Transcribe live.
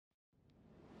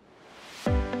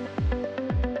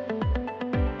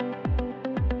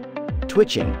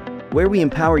Twiching, where we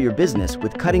empower your business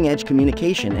with cutting-edge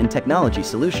communication and technology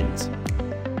solutions.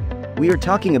 We are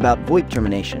talking about VoIP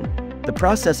termination, the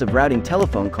process of routing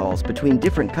telephone calls between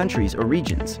different countries or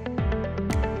regions.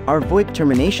 Our VoIP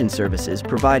termination services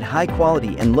provide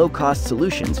high-quality and low-cost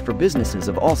solutions for businesses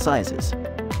of all sizes.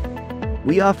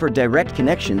 We offer direct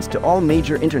connections to all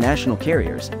major international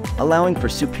carriers, allowing for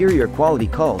superior quality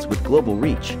calls with global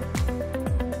reach.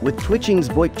 With Twiching's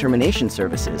VoIP termination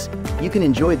services, you can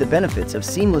enjoy the benefits of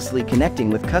seamlessly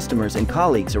connecting with customers and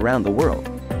colleagues around the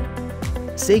world.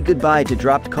 Say goodbye to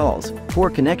dropped calls, poor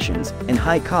connections, and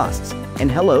high costs,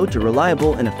 and hello to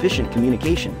reliable and efficient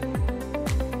communication.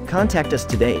 Contact us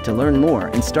today to learn more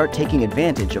and start taking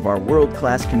advantage of our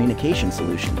world-class communication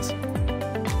solutions.